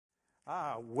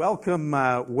Welcome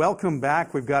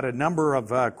back. We've got a number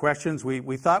of questions.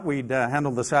 We thought we'd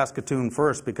handle the Saskatoon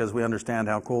first because we understand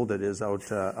how cold it is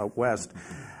out west.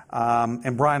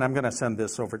 And Brian, I'm going to send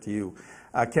this over to you.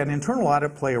 Can internal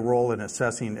audit play a role in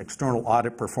assessing external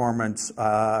audit performance,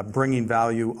 bringing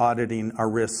value, auditing our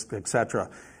risks, etc.,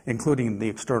 including the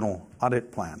external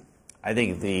audit plan? I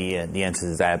think the answer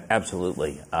is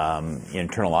absolutely.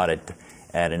 Internal audit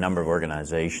at a number of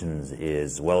organizations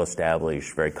is well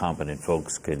established. Very competent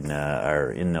folks are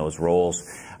in those roles.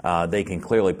 They can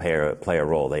clearly play a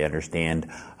role. They understand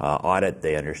audit.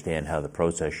 They understand how the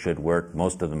process should work.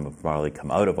 Most of them have probably come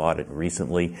out of audit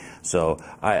recently. So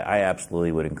I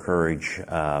absolutely would encourage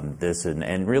this.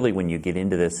 And really, when you get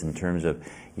into this in terms of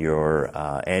your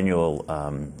annual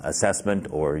assessment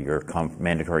or your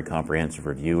mandatory comprehensive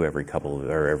review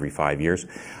every 5 years,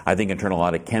 I think internal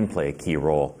audit can play a key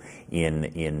role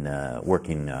in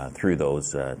working through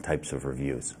those types of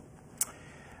reviews.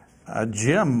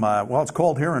 Jim, well, it's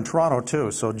cold here in Toronto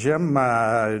too. So, Jim,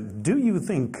 do you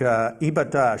think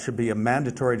EBITDA should be a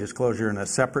mandatory disclosure in a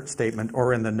separate statement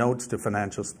or in the notes to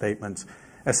financial statements,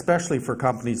 especially for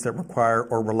companies that require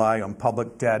or rely on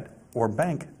public debt or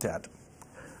bank debt?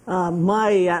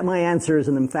 My answer is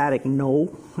an emphatic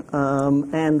no,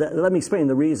 and let me explain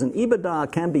the reason.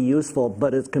 EBITDA can be useful,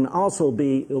 but it can also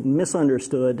be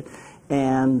misunderstood,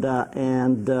 and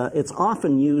it's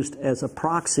often used as a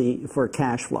proxy for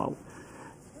cash flow.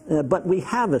 But we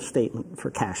have a statement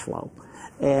for cash flow.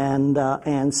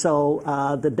 And so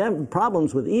the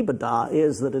problems with EBITDA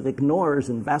is that it ignores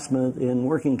investment in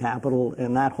working capital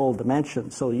and that whole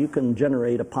dimension. So you can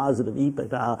generate a positive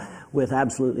EBITDA with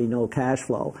absolutely no cash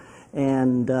flow.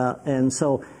 And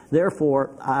so therefore,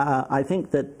 I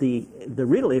think that the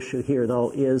real issue here,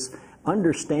 though, is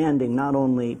understanding not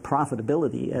only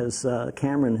profitability, as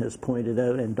Cameron has pointed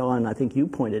out, and Don, I think you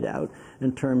pointed out,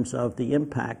 in terms of the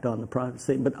impact on the profit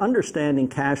statement, but understanding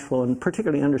cash flow and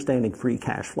particularly understanding free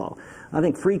cash flow. I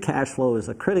think free cash flow is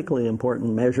a critically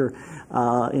important measure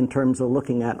in terms of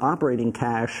looking at operating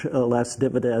cash, less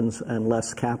dividends and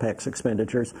less CapEx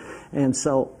expenditures. And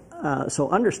so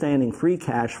understanding free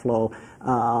cash flow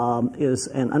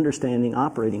and understanding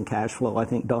operating cash flow, I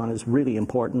think, Don, is really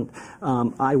important.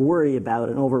 I worry about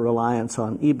an over-reliance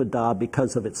on EBITDA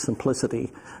because of its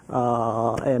simplicity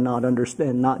and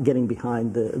not getting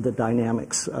behind the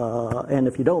dynamics. And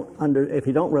if you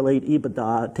don't relate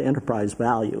EBITDA to enterprise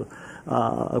value,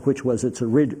 which was its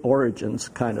origins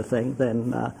kind of thing,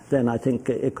 then I think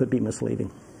it could be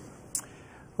misleading.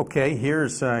 Okay,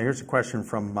 here's a question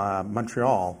from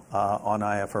Montreal on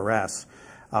IFRS.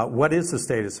 What is the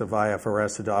status of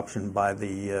IFRS adoption by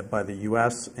the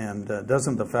U.S., and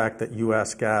doesn't the fact that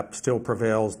U.S. GAAP still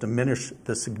prevails diminish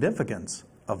the significance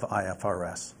of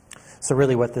IFRS? So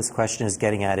really what this question is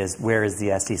getting at is where is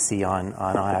the SEC on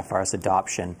IFRS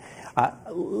adoption?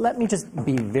 Let me just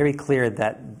be very clear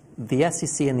that the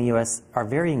SEC in the U.S. are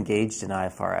very engaged in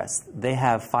IFRS. They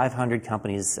have 500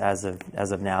 companies as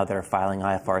of now that are filing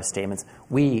IFRS statements.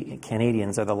 We,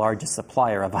 Canadians, are the largest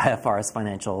supplier of IFRS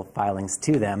financial filings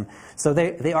to them. So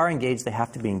they are engaged. They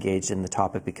have to be engaged in the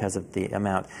topic because of the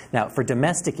amount. Now, for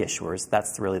domestic issuers,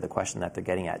 that's really the question that they're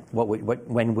getting at.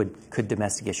 Could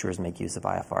domestic issuers make use of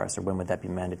IFRS, or when would that be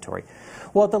mandatory?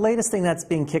 Well, the latest thing that's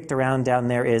being kicked around down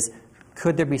there is,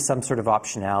 could there be some sort of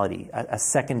optionality, a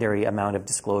secondary amount of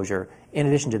disclosure in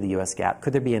addition to the U.S. GAAP?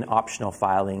 Could there be an optional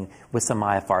filing with some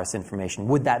IFRS information?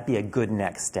 Would that be a good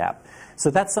next step? So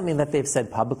that's something that they've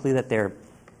said publicly that they're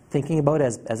thinking about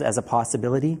as a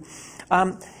possibility.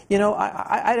 You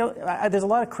know, there's a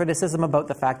lot of criticism about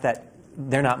the fact that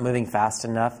they're not moving fast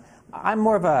enough. I'm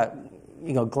more of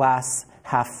a glass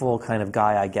half full kind of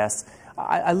guy, I guess.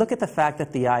 I look at the fact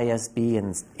that the IASB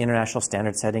and international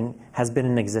standard setting has been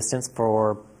in existence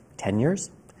for 10 years.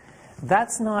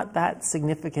 That's not that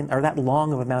significant or that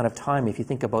long of amount of time if you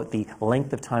think about the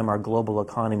length of time our global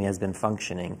economy has been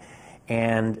functioning.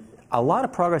 And a lot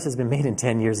of progress has been made in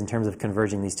 10 years in terms of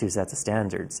converging these two sets of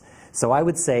standards. So I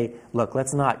would say, look,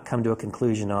 let's not come to a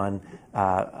conclusion on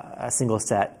a single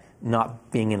set not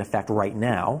being in effect right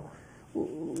now.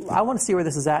 I want to see where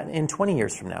this is at in 20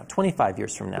 years from now, 25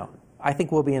 years from now. I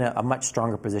think we'll be in a much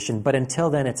stronger position. But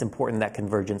until then, it's important that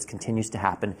convergence continues to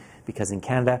happen because in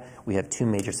Canada, we have two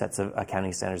major sets of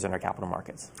accounting standards in our capital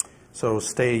markets. So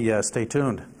stay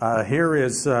tuned. Here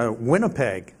is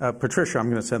Winnipeg. Patricia, I'm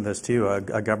going to send this to you,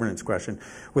 a governance question.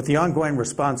 With the ongoing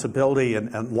responsibility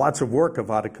and lots of work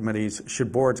of audit committees,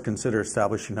 should boards consider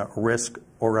establishing a risk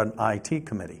or an IT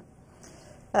committee?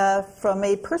 From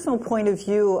a personal point of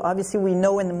view, obviously we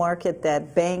know in the market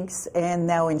that banks and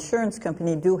now insurance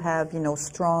company do have,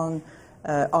 strong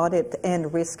audit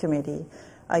and risk committee.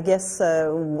 I guess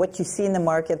what you see in the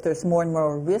market, there's more and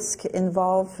more risk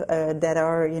involved that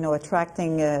are,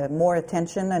 attracting more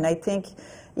attention. And I think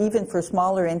even for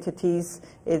smaller entities,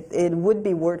 it would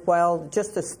be worthwhile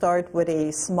just to start with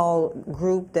a small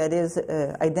group that is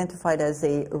identified as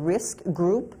a risk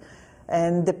group.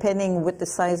 And depending with the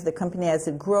size of the company as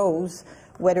it grows,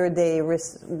 whether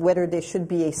they should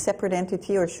be a separate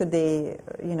entity or should they,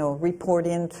 report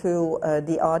into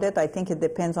the audit. I think it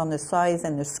depends on the size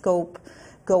and the scope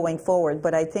going forward.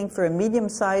 But I think for a medium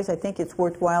size, I think it's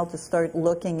worthwhile to start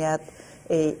looking at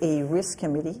a risk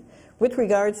committee. With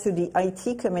regards to the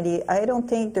IT committee, I don't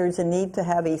think there's a need to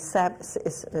have a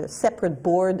separate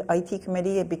board IT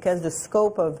committee because the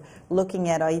scope of looking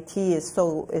at IT is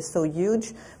so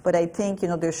huge. But I think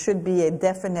there should be a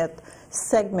definite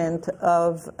segment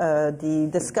of the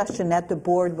discussion at the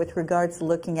board with regards to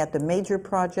looking at the major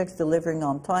projects, delivering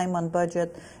on time, on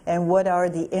budget, and what are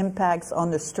the impacts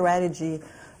on the strategy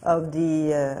of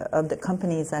the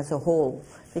companies as a whole.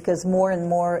 Because more and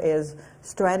more is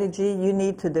strategy. You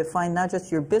need to define not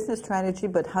just your business strategy,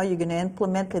 but how you're going to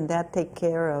implement, and that take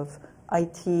care of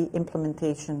IT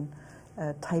implementation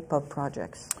type of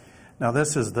projects. Now,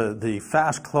 this is the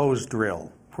fast close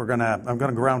drill. I'm going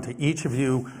to go around to each of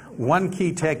you one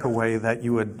key takeaway that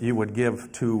you would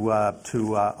give to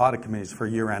audit committees for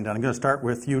year end. And I'm going to start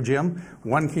with you, Jim.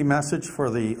 One key message for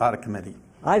the audit committee.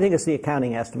 I think it's the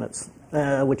accounting estimates,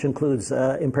 which includes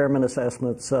impairment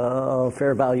assessments,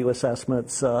 fair value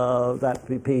assessments,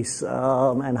 that piece,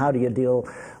 and how do you deal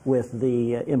with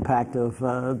the impact of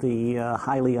the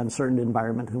highly uncertain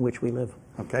environment in which we live.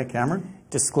 Okay, Cameron?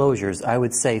 Disclosures, I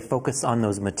would say focus on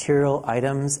those material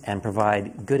items and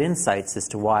provide good insights as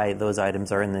to why those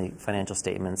items are in the financial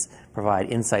statements, provide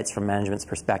insights from management's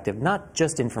perspective, not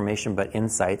just information but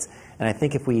insights. And I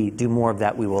think if we do more of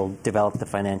that, we will develop the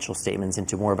financial statements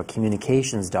into more of a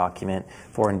communications document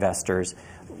for investors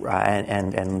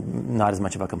and not as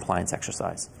much of a compliance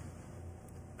exercise.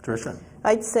 Patricia?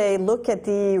 I'd say look at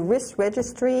the risk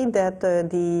registry that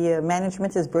the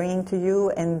management is bringing to you,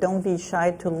 and don't be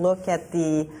shy to look at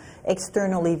the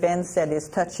external events that is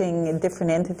touching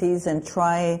different entities and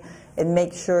try and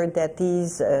make sure that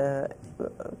these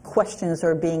questions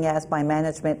are being asked by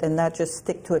management and not just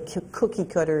stick to a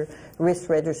cookie-cutter risk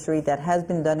registry that has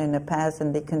been done in the past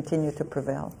and they continue to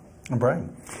prevail.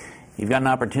 Brian? You've got an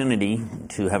opportunity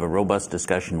to have a robust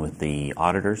discussion with the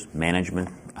auditors, management,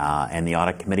 and the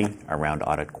audit committee around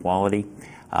audit quality.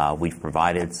 We've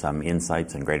provided some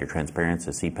insights and greater transparency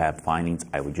to CPAB findings.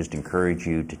 I would just encourage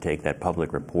you to take that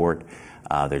public report.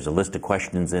 There's a list of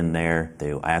questions in there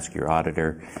to ask your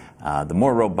auditor. The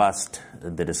more robust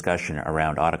the discussion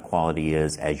around audit quality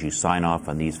is as you sign off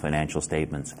on these financial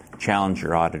statements, challenge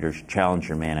your auditors, challenge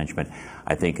your management,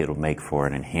 I think it'll make for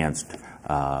an enhanced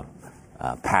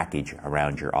package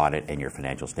around your audit and your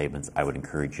financial statements. I would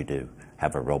encourage you to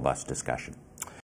have a robust discussion.